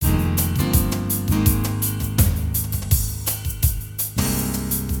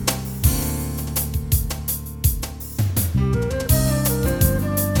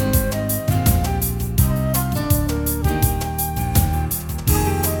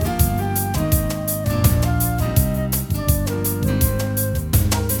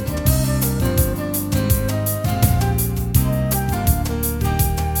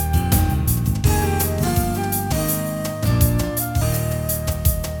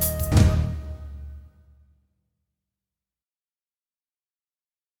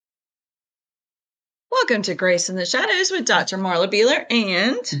Welcome to Grace in the Shadows with Dr. Marla Beeler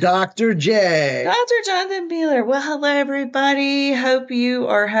and Dr. J. Dr. Jonathan Beeler. Well, hello, everybody. Hope you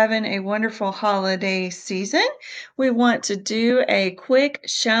are having a wonderful holiday season. We want to do a quick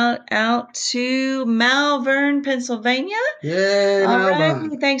shout out to Malvern, Pennsylvania. Yay, All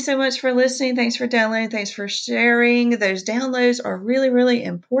Malvern. right. Thanks so much for listening. Thanks for downloading. Thanks for sharing. Those downloads are really, really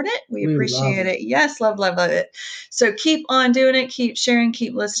important. We appreciate it. Yes, love it. So keep on doing it. Keep sharing.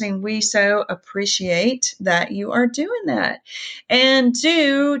 Keep listening. We so appreciate that you are doing that. And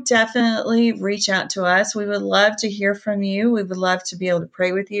do definitely reach out to us. We would love to hear from you. We would love to be able to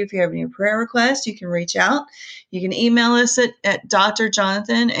pray with you. If you have any prayer requests, you can reach out. You can email us at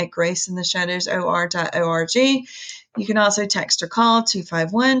drjonathan@graceintheshadowsor.org. You can also text or call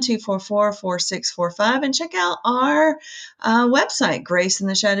 251-244-4645 and check out our website,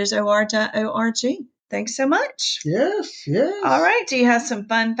 graceintheshadowsor.org. Thanks so much. Yes. All right. Do you have some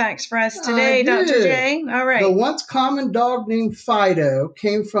fun facts for us today, Dr. J? All right. The once common dog named Fido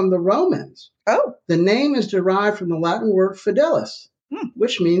came from the Romans. Oh. The name is derived from the Latin word fidelis,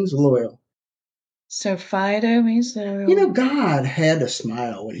 which means loyal. So Fido means loyal. You know, God had to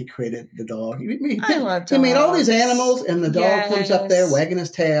smile when he created the dog. I love dogs. He made all these animals, and the dog comes up there wagging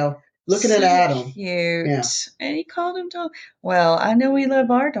his tail, looking at Adam. Cute. Yeah. And he called him dog. Well, I know we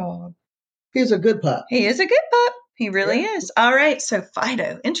love our dog. He's a good pup. He is a good pup. He really is. All right. So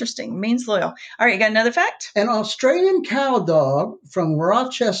Fido, interesting, means loyal. All right. You got another fact? An Australian cow dog from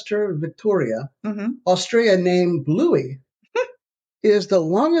Rochester, Victoria, Australia, named Bluey, is the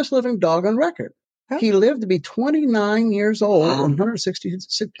longest living dog on record. Oh. He lived to be 29 years old and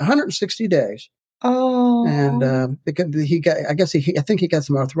 160 days. Oh. And because I think he got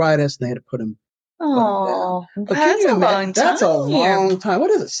some arthritis, and they had to put him. Oh, that's a long time. That's a long time. What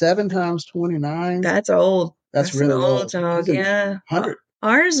is it? 7 times 29? That's old. That's really an old dog. Yeah. 100.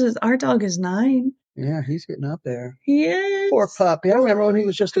 Our dog is 9. Yeah, he's getting up there. He is. Poor puppy. I remember when he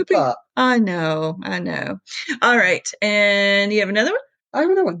was just a pup. I know. All right. And you have another one? I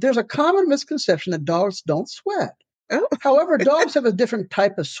have another one. There's a common misconception that dogs don't sweat. Oh. However, dogs have a different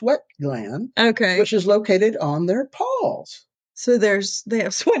type of sweat gland, which is located on their paws. So they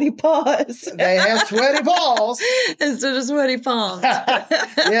have sweaty paws. They have sweaty paws instead of sweaty palms.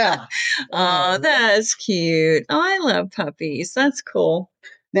 Yeah. Oh, that's cute. Oh, I love puppies. That's cool.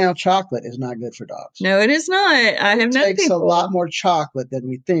 Now, chocolate is not good for dogs. No, it is not. I have no. It takes a lot more chocolate than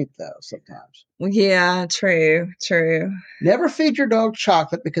we think, though. Sometimes. Yeah, true. Never feed your dog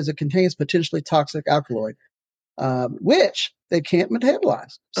chocolate because it contains potentially toxic alkaloid, which they can't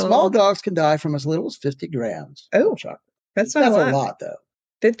metabolize. Small dogs can die from as little as 50 grams of chocolate. That's not a lot, though.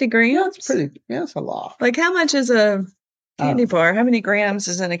 50 grams? Yeah, it's pretty. Yeah, it's a lot. Like, how much is a candy bar? How many grams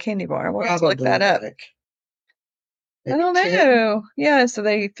is in a candy bar? We'll have to look that up. I don't know. Yeah, so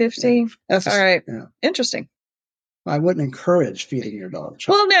they 50. Yeah, all right. Yeah. Interesting. I wouldn't encourage feeding your dog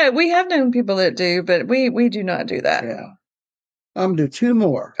chocolate. Well, no, we have known people that do, but we do not do that. Yeah. I'm going to do 2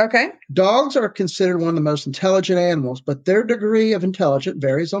 more. Okay. Dogs are considered one of the most intelligent animals, but their degree of intelligence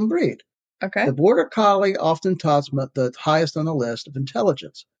varies on breed. Okay. The Border Collie often tops the highest on the list of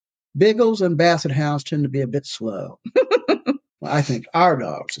intelligence. Beagles and Basset Hounds tend to be a bit slow. Well, I think our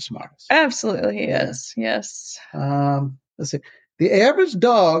dog's the smartest. Absolutely, he is. Yes. Let's see. The average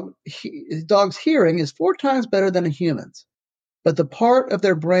dog's hearing is 4 times better than a human's, but the part of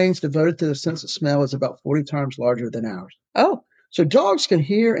their brains devoted to the sense of smell is about 40 times larger than ours. Oh. So dogs can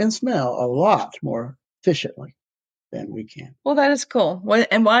hear and smell a lot more efficiently than we can. Well, that is cool.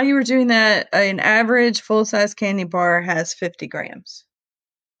 And while you were doing that, an average full-size candy bar has 50 grams.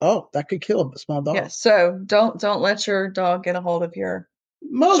 Oh, that could kill a small dog. Yes. So don't let your dog get a hold of your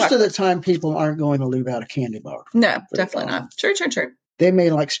Most of the time, people aren't going to leave out a candy bar. No, definitely not. True. They may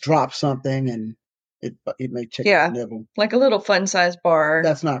drop something and it may take a nibble. Like a little fun-size bar.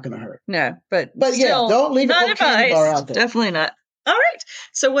 That's not going to hurt. No, but still, don't leave a candy bar out there. Definitely not. All right.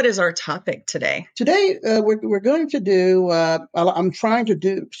 So what is our topic today? Today, we're going to do, I'm trying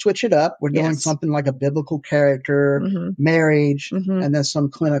to switch it up. We're doing something like a biblical character, marriage, and then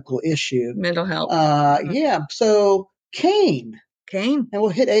some clinical issue. Mental health. Yeah. So Cain. And we'll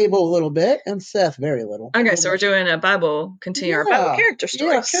hit Abel a little bit and Seth very little. Okay. So we're doing a Bible, our Bible character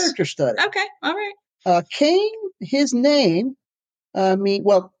story. Yeah, character study. Okay. All right. Cain, his name,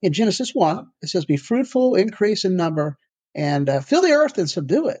 in Genesis 1, it says, be fruitful, increase in number, and fill the earth and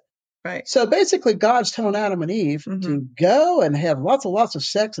subdue it. Right. So basically, God's telling Adam and Eve to go and have lots of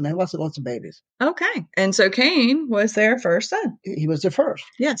sex and have lots of babies. Okay. And so Cain was their first son. He was their first.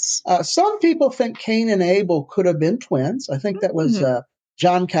 Yes. Some people think Cain and Abel could have been twins. I think that was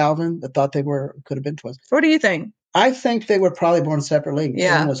John Calvin that thought they could have been twins. What do you think? I think they were probably born separately.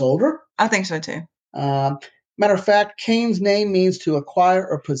 Yeah. Cain was older. I think so too. Matter of fact, Cain's name means to acquire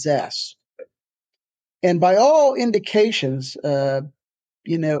or possess. And by all indications, Adam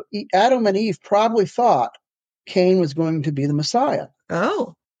and Eve probably thought Cain was going to be the Messiah.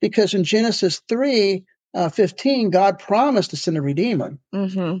 Oh. Because in Genesis 3:15, God promised to send a Redeemer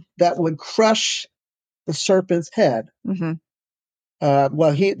that would crush the serpent's head.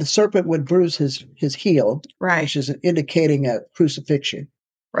 The serpent would bruise his heel, which is indicating a crucifixion.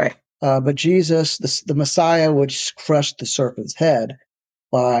 Right. But Jesus, the Messiah, would crush the serpent's head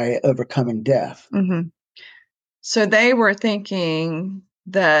by overcoming death. So they were thinking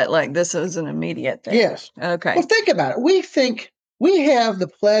that this is an immediate thing. Yes. Okay. Well, think about it. We think we have the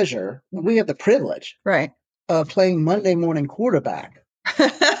pleasure, we have the privilege, of playing Monday morning quarterback.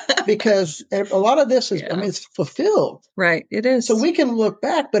 Because a lot of this is, it's fulfilled. Right, it is. So we can look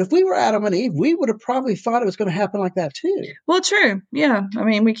back, but if we were Adam and Eve, we would have probably thought it was going to happen like that too. Well, true. Yeah.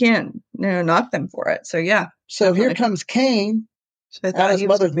 We can't knock them for it. So, yeah. So definitely. Here comes Cain out of his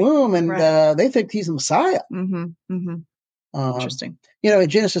mother's womb, and they think he's the Messiah. Interesting. In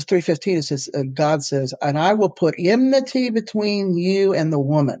Genesis 3:15, it says, God says, and I will put enmity between you and the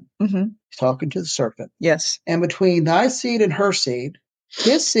woman. He's talking to the serpent. Yes. And between thy seed and her seed.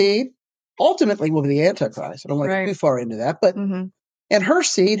 His seed ultimately will be the Antichrist. I don't want to get too far into that, but and her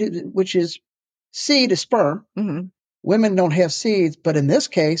seed, which is seed is sperm. Women don't have seeds, but in this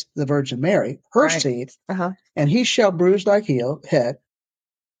case, the Virgin Mary, her seed, and he shall bruise thy head,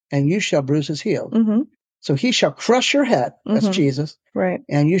 and you shall bruise his heel. So he shall crush your head. That's Jesus. Right.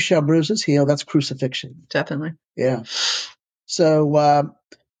 And you shall bruise his heel. That's crucifixion. Definitely. Yeah. So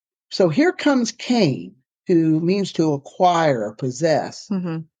here comes Cain, who means to acquire or possess.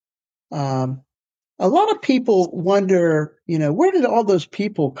 A lot of people wonder, where did all those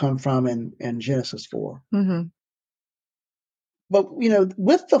people come from in Genesis 4? But,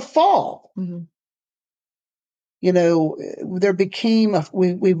 with the fall, there became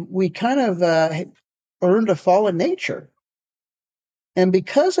we kind of earned a fallen nature. And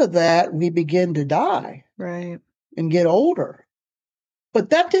because of that, we begin to die. Right. And get older.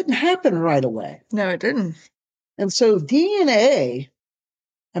 But that didn't happen right away. No, it didn't. And so DNA,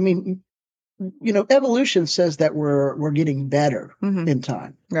 evolution says that we're getting better in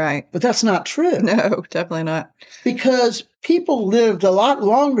time. Right. But that's not true. No, definitely not. Because people lived a lot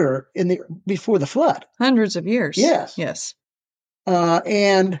longer before the flood. Hundreds of years. Yes. Yes.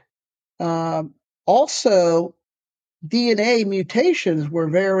 Also DNA mutations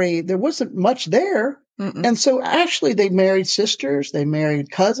there wasn't much there. And so actually they married sisters, they married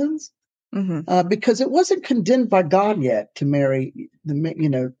cousins, because it wasn't condemned by God yet to marry,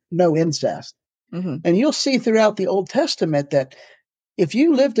 no incest. And you'll see throughout the Old Testament that if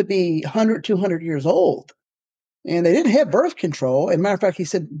you live to be 100, 200 years old, and they didn't have birth control, and matter of fact, he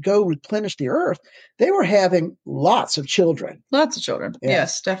said, go replenish the earth, they were having lots of children. Lots of children. Yeah.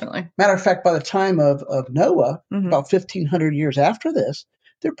 Yes, definitely. Matter of fact, by the time of Noah, about 1,500 years after this,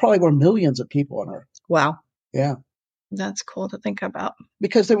 there probably were millions of people on earth. Wow. Yeah. That's cool to think about.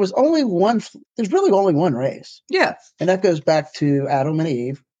 Because there's really only one race. Yeah. And that goes back to Adam and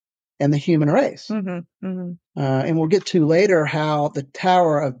Eve and the human race. And we'll get to later how the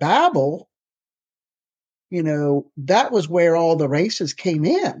Tower of Babel, that was where all the races came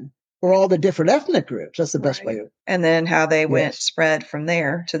in, or all the different ethnic groups. That's the best way. And then how they went spread from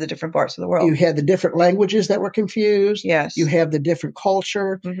there to the different parts of the world. You had the different languages that were confused. Yes. You have the different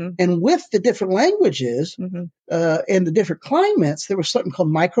culture. And with the different languages and the different climates, there was something called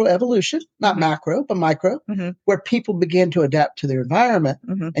microevolution, not macro, but micro, where people began to adapt to their environment,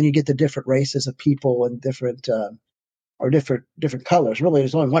 and you get the different races of people and different colors. Really,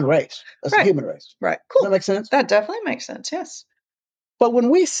 there's only one race. That's the human race. Right. Cool. Does that make sense? That definitely makes sense. Yes. But when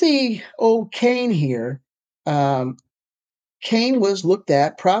we see old Cain here, Cain was looked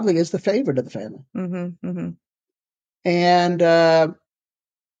at probably as the favorite of the family. And,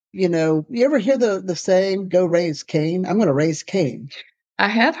 you ever hear the saying, go raise Cain? I'm going to raise Cain. I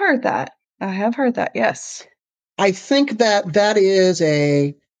have heard that. Yes. I think that is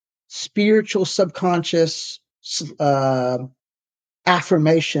a spiritual, subconscious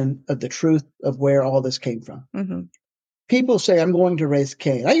affirmation of the truth of where all this came from. People say, I'm going to raise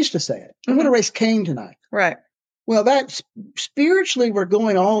Cain. I used to say it. I'm going to raise Cain tonight. Right. Well, that spiritually, we're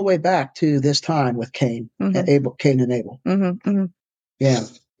going all the way back to this time with Cain and Abel. Cain and Abel. Yeah.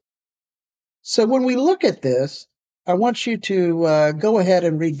 So when we look at this, I want you to go ahead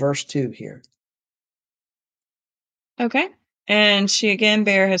and read verse 2 here. Okay. And she again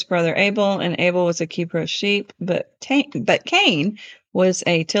bare his brother Abel, and Abel was a keeper of sheep, but Cain was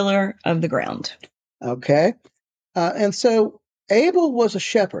a tiller of the ground. Okay. And so Abel was a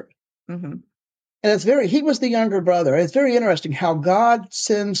shepherd. And he was the younger brother. It's very interesting how God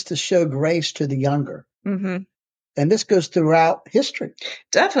sends to show grace to the younger. Mm-hmm. And this goes throughout history.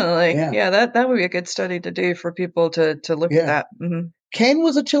 Definitely. Yeah, that would be a good study to do for people to look at that. Mm-hmm. Cain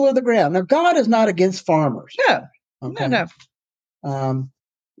was a tiller of the ground. Now, God is not against farmers. No. Okay? No.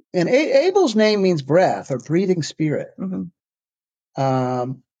 And Abel's name means breath or breathing spirit.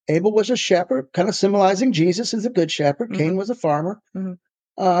 Mm-hmm. Abel was a shepherd, kind of symbolizing Jesus as a good shepherd. Mm-hmm. Cain was a farmer.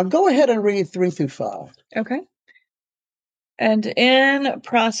 Mm-hmm. Go ahead and read 3-5. Okay. And in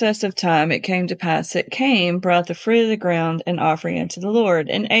process of time, it came to pass that Cain brought the fruit of the ground an offering unto the Lord.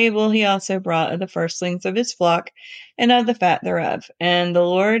 And Abel he also brought of the firstlings of his flock and of the fat thereof. And the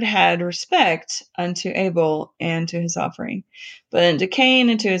Lord had respect unto Abel and to his offering. But unto Cain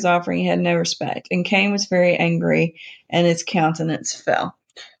and to his offering he had no respect. And Cain was very angry, and his countenance fell.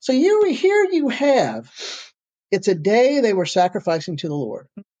 So here you have, it's a day they were sacrificing to the Lord.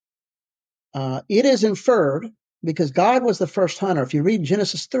 It is inferred, because God was the first hunter. If you read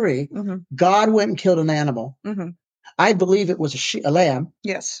Genesis 3, mm-hmm. God went and killed an animal. Mm-hmm. I believe it was a lamb.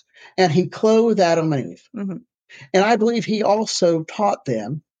 Yes. And he clothed Adam and Eve. Mm-hmm. And I believe he also taught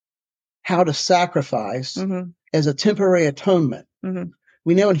them how to sacrifice mm-hmm. as a temporary atonement. Mm-hmm.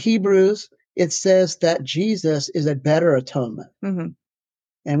 We know in Hebrews, it says that Jesus is a better atonement. Mm-hmm.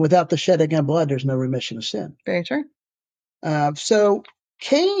 And without the shedding of blood, there's no remission of sin. Very true. So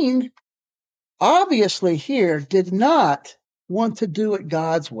Cain obviously here did not want to do it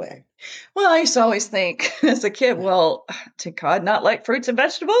God's way. Well, I used to always think as a kid, well, did God not like fruits and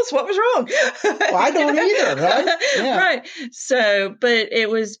vegetables? What was wrong? Well, I don't either, right? Yeah. Right. So, but it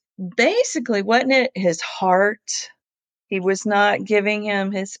was basically, wasn't it his heart? He was not giving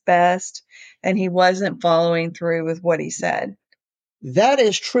him his best, and he wasn't following through with what he said. That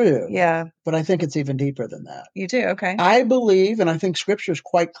is true. Yeah. But I think it's even deeper than that. You do? Okay. I believe, and I think Scripture is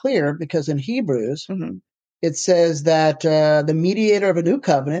quite clear, because in Hebrews, mm-hmm. it says that the mediator of a new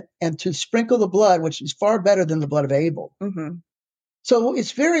covenant, and to sprinkle the blood, which is far better than the blood of Abel. Mm-hmm. So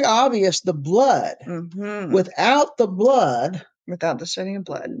it's very obvious the blood. Mm-hmm. Without the blood, without the shedding of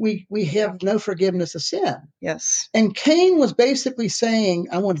blood, we have no forgiveness of sin. Yes. And Cain was basically saying,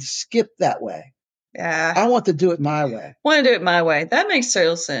 I want to skip that way. Yeah. I want to do it my way. Want to do it my way. That makes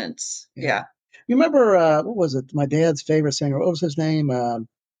total sense. Yeah. You remember, what was it? My dad's favorite singer. What was his name? The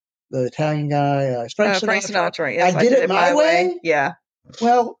Italian guy, Frank Sinatra. Frank Sinatra. Yes, I did it my way. Yeah.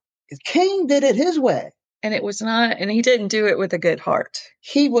 Well, Cain did it his way. And it was not, and he didn't do it with a good heart.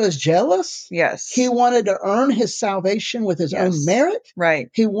 He was jealous. Yes. He wanted to earn his salvation with his own merit. Right.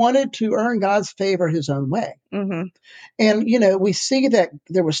 He wanted to earn God's favor his own way. Mm-hmm. And, we see that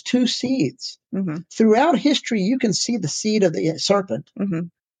there was two seeds. Mm-hmm. Throughout history, you can see the seed of the serpent. Mm-hmm.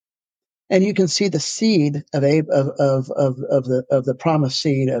 And you can see the seed of the promised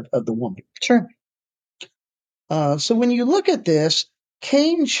seed of the woman. Sure. So when you look at this,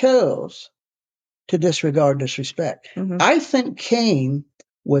 Cain chose to disregard disrespect. Mm-hmm. I think Cain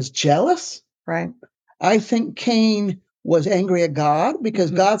was jealous. Right. I think Cain was angry at God because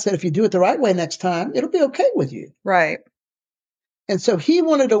mm-hmm. God said, if you do it the right way next time, it'll be okay with you. Right. And so he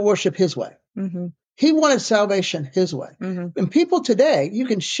wanted to worship his way. Mm-hmm. He wanted salvation his way. Mm-hmm. And people today, you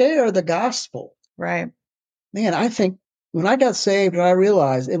can share the gospel. Right. Man, I think when I got saved, I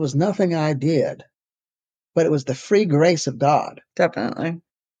realized it was nothing I did, but it was the free grace of God. Definitely.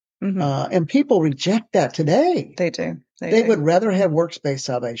 Mm-hmm. And people reject that today. They do. They would rather have works-based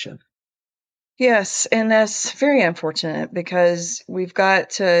salvation. Yes, and that's very unfortunate because we've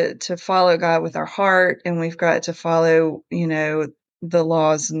got to follow God with our heart, and we've got to follow, the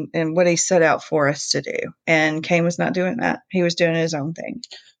laws and what he set out for us to do. And Cain was not doing that. He was doing his own thing.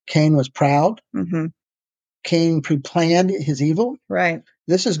 Cain was proud. Mm-hmm. Cain pre-planned his evil. Right.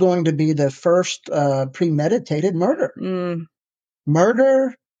 This is going to be the first premeditated murder.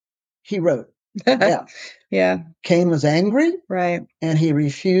 Murder, he wrote. Yeah. Yeah. Cain was angry. Right. And he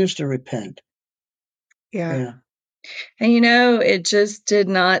refused to repent. Yeah. And, it just did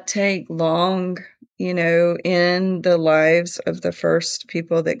not take long, in the lives of the first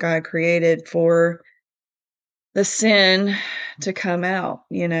people that God created for the sin to come out,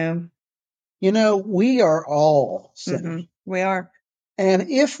 We are all sinners. Mm-hmm. We are.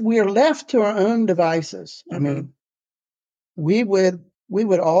 And if we're left to our own devices, mm-hmm. I mean, we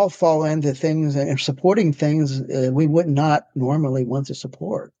would all fall into things and supporting things we would not normally want to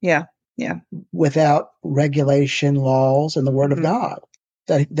support. Yeah. Yeah. Without regulation, laws, and the Word mm-hmm. of God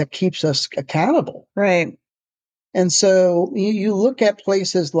that keeps us accountable. Right. And so you look at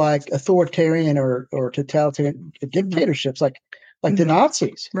places like authoritarian or totalitarian dictatorships, like mm-hmm. the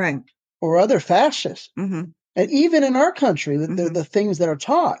Nazis, right, or other fascists. Mm-hmm. And even in our country, the things that are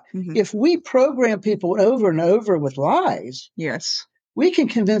taught, if we program people over and over with lies, yes, we can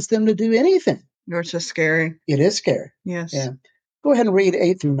convince them to do anything. Which is scary. It is scary. Yes. Yeah. Go ahead and read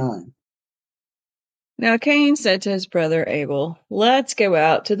 8 through 9. Now Cain said to his brother Abel, "Let's go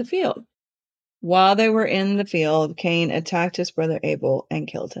out to the field." While they were in the field, Cain attacked his brother Abel and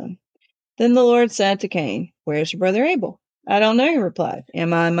killed him. Then the Lord said to Cain, "Where's your brother Abel?" "I don't know," he replied.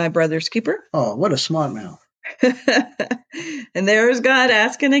 "Am I my brother's keeper?" Oh, what a smart mouth. And there was God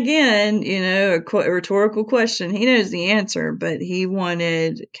asking again, a rhetorical question. He knows the answer, but he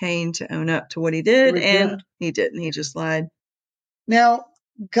wanted Cain to own up to what he did, and he didn't. He just lied. Now,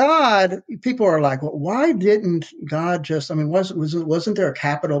 God, people are like, well, why didn't God just, wasn't there a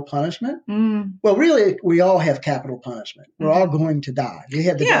capital punishment? Well, really, we all have capital punishment. We're all going to die. We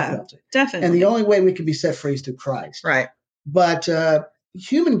have the death penalty. Definitely. And the only way we can be set free is through Christ. Right. But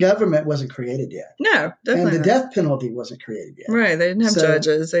human government wasn't created yet. No, definitely. And the death penalty wasn't created yet. Right. They didn't have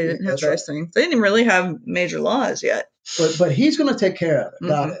judges. They didn't have those things. They didn't really have major laws yet. But he's going to take care of it.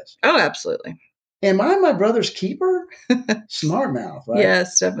 God is. Oh, absolutely. Am I my brother's keeper? Smart mouth, right?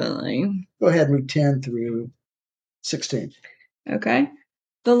 Yes, definitely. Go ahead and read 10 through 16. Okay.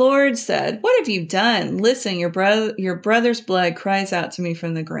 The Lord said, "What have you done? Listen, your brother's blood cries out to me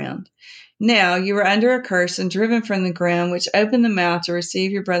from the ground. Now you are under a curse and driven from the ground, which opened the mouth to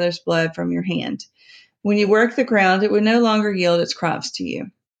receive your brother's blood from your hand. When you work the ground, it would no longer yield its crops to you.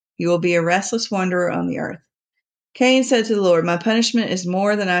 You will be a restless wanderer on the earth." Cain said to the Lord, "My punishment is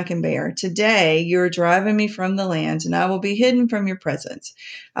more than I can bear. Today you are driving me from the land, and I will be hidden from your presence.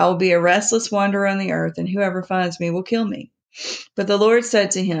 I will be a restless wanderer on the earth, and whoever finds me will kill me." But the Lord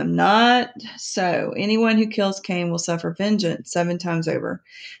said to him, "Not so. Anyone who kills Cain will suffer vengeance 7 times over."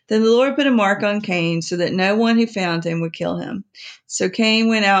 Then the Lord put a mark on Cain so that no one who found him would kill him. So Cain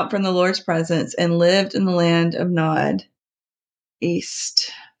went out from the Lord's presence and lived in the land of Nod,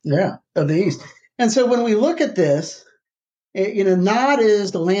 east. Yeah, of the east. And so when we look at this, Nod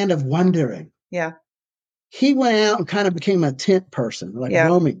is the land of wandering. Yeah. He went out and kind of became a tent person, like a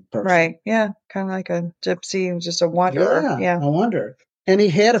roaming person. Right. Yeah. Kind of like a gypsy, just a wanderer. Yeah. A wanderer. And he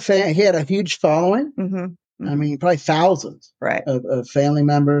had a huge following. I mean, probably thousands of family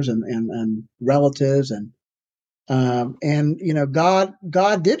members and relatives. And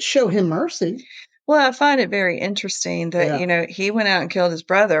God did show him mercy. Well, I find it very interesting that, he went out and killed his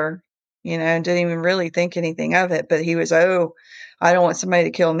brother, and didn't even really think anything of it. But he was, I don't want somebody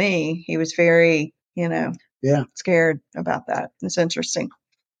to kill me. He was very, scared about that. It's interesting.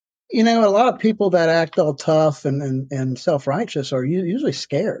 A lot of people that act all tough and self-righteous are usually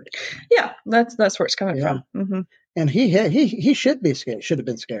scared. Yeah, that's where it's coming from. Mm-hmm. And he should be scared. Should have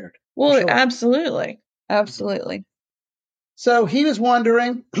been scared. Well, sure. Absolutely. So he was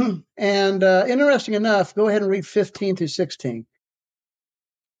wondering, and interesting enough, go ahead and read 15 through 16.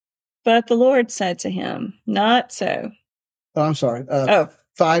 But the Lord said to him, "Not so." Oh, I'm sorry.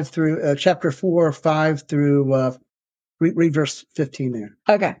 5 through chapter 4, 5 through read verse 15 there.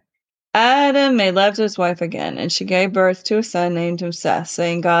 Okay. Adam made love to his wife again, and she gave birth to a son named him Seth,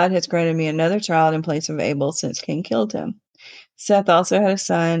 saying, "God has granted me another child in place of Abel, since Cain killed him." Seth also had a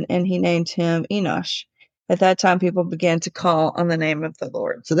son, and he named him Enosh. At that time, people began to call on the name of the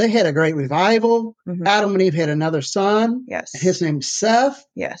Lord. So they had a great revival. Mm-hmm. Adam and Eve had another son. Yes. His name's Seth.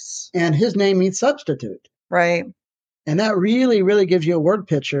 Yes. And his name means substitute. Right. And that really, really gives you a word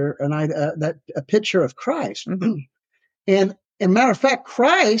picture, a picture of Christ. Mm-hmm. And matter of fact,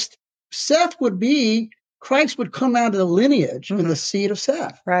 Christ would come out of the lineage and the seed of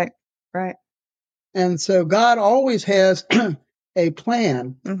Seth. Right. And so God always has a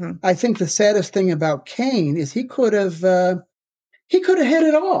plan. Mm-hmm. I think the saddest thing about Cain is he could have had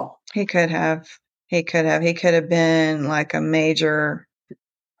it all. He could have been like a major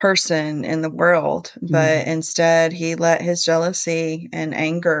person in the world, but instead he let his jealousy and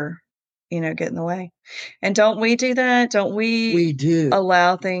anger, get in the way. And don't we do that? Don't we do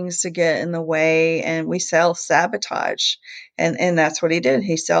allow things to get in the way, and we self-sabotage? And that's what he did.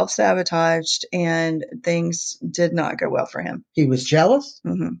 He self-sabotaged, and things did not go well for him. He was jealous.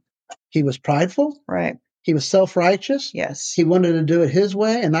 Mm-hmm. He was prideful. Right. He was self-righteous. Yes. He wanted to do it his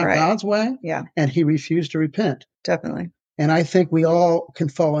way and not God's way. Yeah. And he refused to repent. Definitely. And I think we all can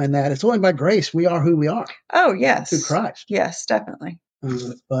fall in that. It's only by grace we are who we are. Oh, yes. Through Christ. Yes, definitely.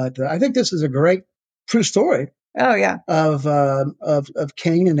 But I think this is a great true story. Oh, yeah. Of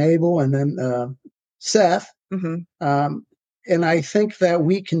Cain and Abel, and then Seth. Mm-hmm. And I think that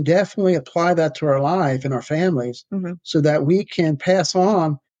we can definitely apply that to our life and our families, so that we can pass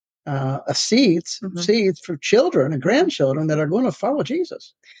on seeds for children and grandchildren that are going to follow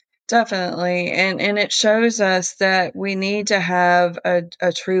Jesus. Definitely. And it shows us that we need to have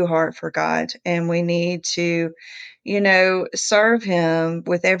a true heart for God, and we need to, serve him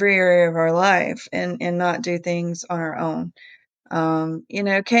with every area of our life, and not do things on our own.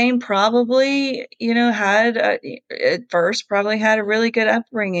 Cain probably, at first probably had a really good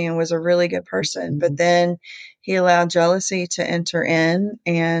upbringing and was a really good person, but then he allowed jealousy to enter in,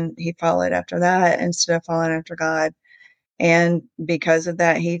 and he followed after that instead of following after God. And because of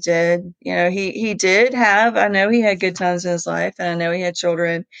that, he did, he did have, I know he had good times in his life, and I know he had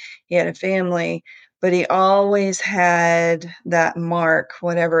children, he had a family, but he always had that mark,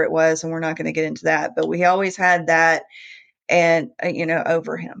 whatever it was, and we're not going to get into that, but we always had that, and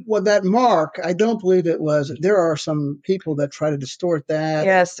over him. Well, that mark, I don't believe it was. There are some people that try to distort that.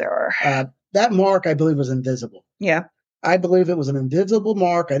 Yes, there are. That mark, I believe, was invisible. Yeah. I believe it was an invisible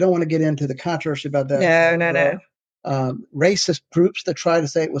mark. I don't want to get into the controversy about that. No. Racist groups that try to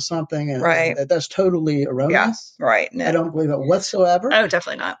say it was something, and Right. That's totally erroneous. Yeah, right. No. I don't believe it whatsoever. Oh,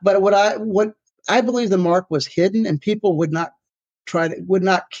 definitely not. But what I believe the mark was hidden, and people would not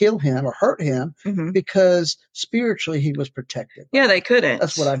kill him or hurt him because spiritually he was protected. Yeah, they couldn't.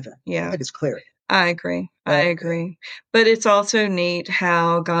 That's what I think. Yeah. I think it's clear. I agree. I agree. But it's also neat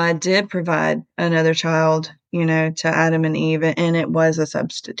how God did provide another child, to Adam and Eve, and it was a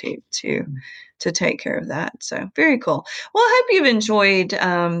substitute to take care of that. So very cool. Well, I hope you've enjoyed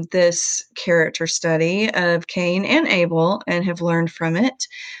this character study of Cain and Abel and have learned from it.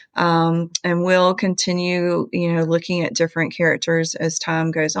 And we'll continue, looking at different characters as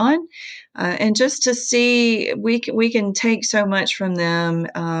time goes on. And just to see, we can take so much from them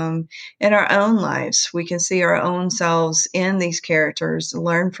in our own lives. We can see our own selves in these characters,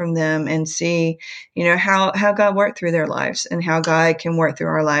 learn from them, and see, how God worked through their lives and how God can work through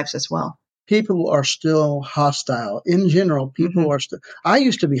our lives as well. People are still hostile. In general, people are still. I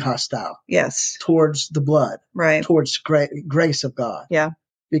used to be hostile. Yes. Towards the blood. Right. Towards grace of God. Yeah.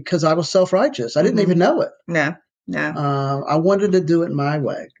 Because I was self-righteous. I didn't even know it. No. I wanted to do it my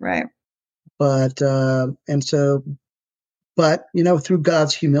way. Right. But through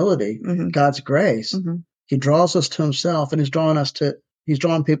God's humility, God's grace, he draws us to himself, and he's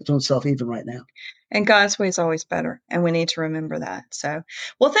drawing people to himself even right now. And God's way is always better, and we need to remember that. So,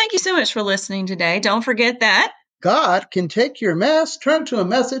 well, thank you so much for listening today. Don't forget that God can take your mess, turn to a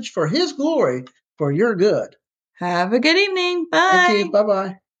message for his glory, for your good. Have a good evening. Bye. Thank you.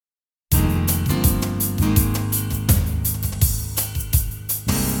 Bye-bye.